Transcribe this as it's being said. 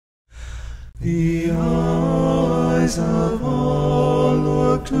The eyes of all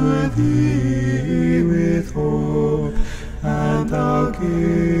look to thee with hope, and thou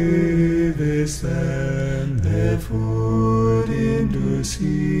givest them their food in due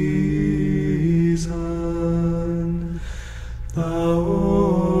season. Thou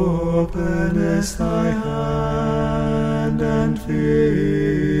openest thy hand and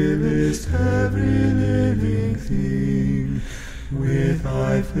fillest every living thing with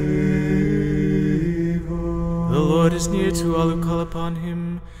thy favor. The Lord is near to all who call upon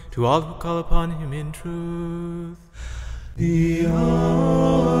him, to all who call upon him in truth. The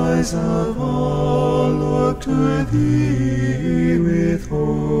eyes of all look to thee with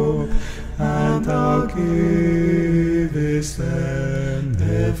hope, and thou givest them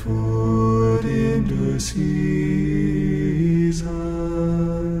their food in due season.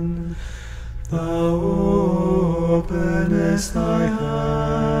 Thou openest thy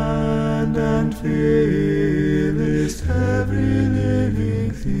hand and fillest every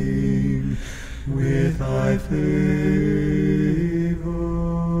living thing with thy favor.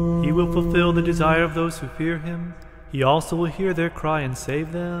 He will fulfill the desire of those who fear him. He also will hear their cry and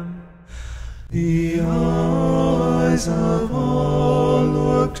save them. The eyes of all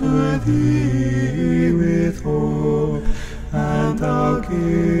look to thee with hope, and thou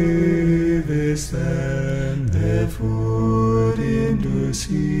givest them their food in due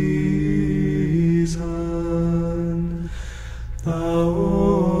season. Thou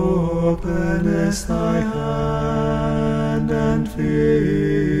openest thy hand and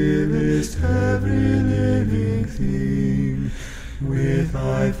fillest every living thing with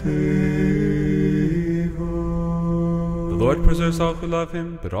thy favor. The Lord preserves all who love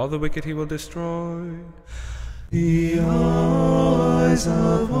him, but all the wicked he will destroy. The eyes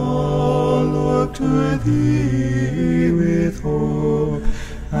of all look to thee with hope,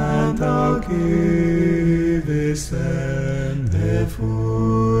 and thou givest them their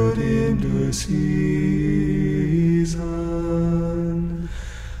food in due season.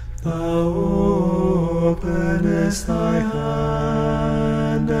 Thou openest thy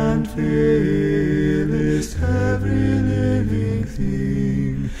hand and fillest every living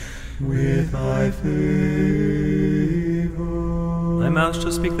thing with thy favor. Thy mouth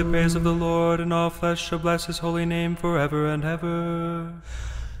shall speak the praise of the Lord, and all flesh shall bless his holy name forever and ever.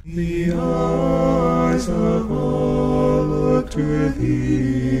 The eyes of all look to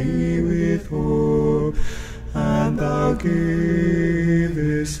thee with hope, and thou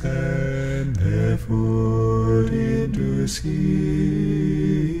givest them their food in due season.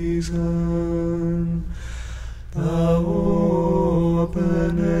 Thou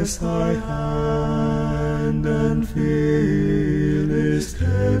openest thy hand and fillest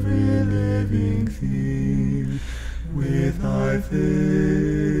every living thing with thy favor.